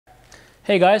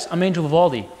Hey guys, I'm Angel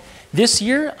Vivaldi. This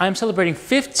year, I'm celebrating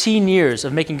 15 years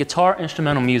of making guitar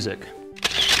instrumental music.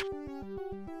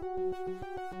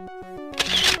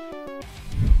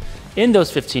 In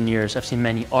those 15 years, I've seen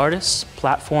many artists,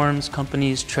 platforms,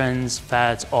 companies, trends,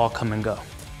 fads, all come and go.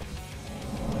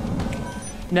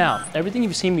 Now, everything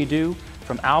you've seen me do,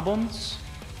 from albums,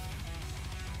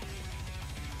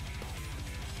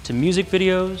 to music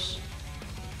videos,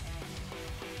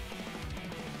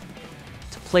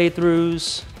 to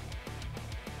playthroughs,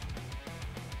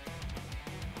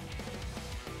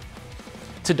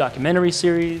 to documentary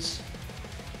series,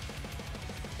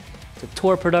 to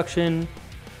tour production,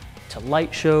 to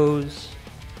light shows,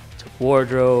 to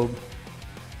wardrobe,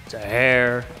 to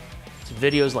hair, to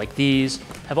videos like these,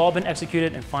 have all been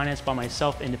executed and financed by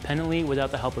myself independently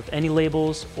without the help of any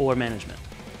labels or management.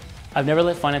 I've never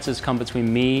let finances come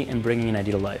between me and bringing an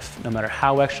idea to life, no matter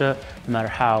how extra, no matter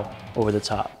how over the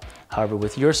top. However,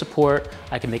 with your support,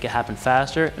 I can make it happen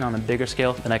faster and on a bigger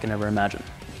scale than I can ever imagine.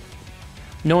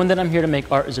 Knowing that I'm here to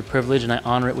make art is a privilege, and I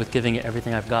honor it with giving it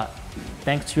everything I've got.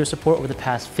 Thanks to your support over the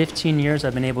past 15 years,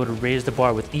 I've been able to raise the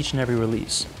bar with each and every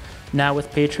release. Now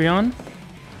with Patreon,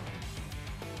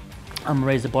 I'm gonna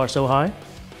raise the bar so high,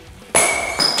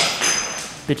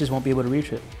 bitches won't be able to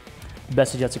reach it. The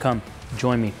best is yet to come.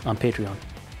 Join me on Patreon.